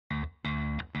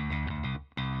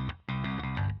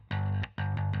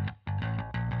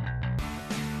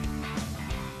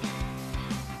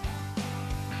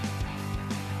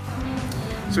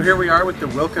So here we are with the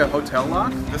Wilka hotel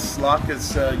lock. This lock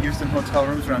is used in hotel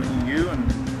rooms around the EU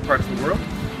and parts of the world.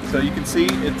 So you can see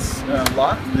it's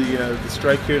locked. The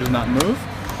strike here does not move,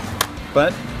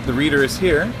 but the reader is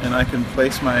here and I can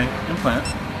place my implant,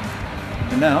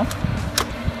 and now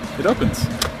it opens.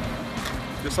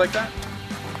 Just like that.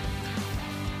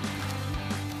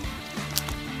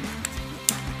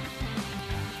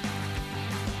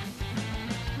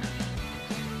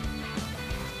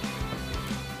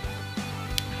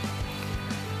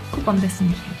 Guck am besten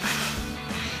nicht hin.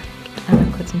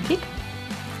 Einmal kurz einen Piek.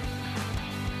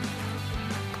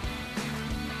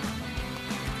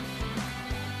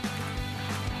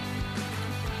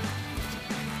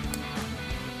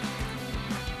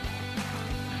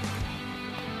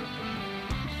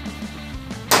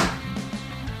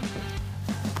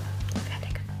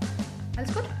 Fertig.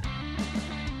 Alles gut?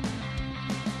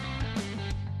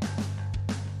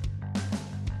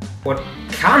 What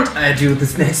can't I do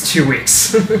this next 2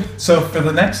 weeks? So for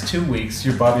the next 2 weeks,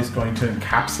 your body's going to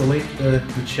encapsulate the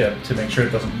chip to make sure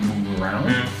it doesn't move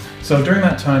around. So during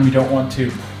that time, you don't want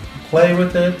to play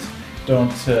with it,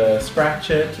 don't scratch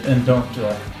it, and don't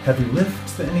heavy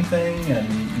lift anything,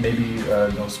 and maybe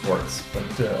no sports,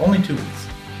 but only 2 weeks.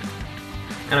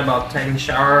 And about taking a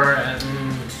shower and...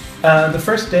 The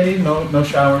first day, no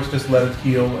showers, just let it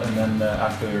heal, and then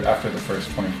after the first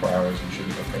 24 hours, you should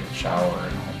be okay to shower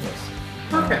and all this.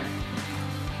 Okay.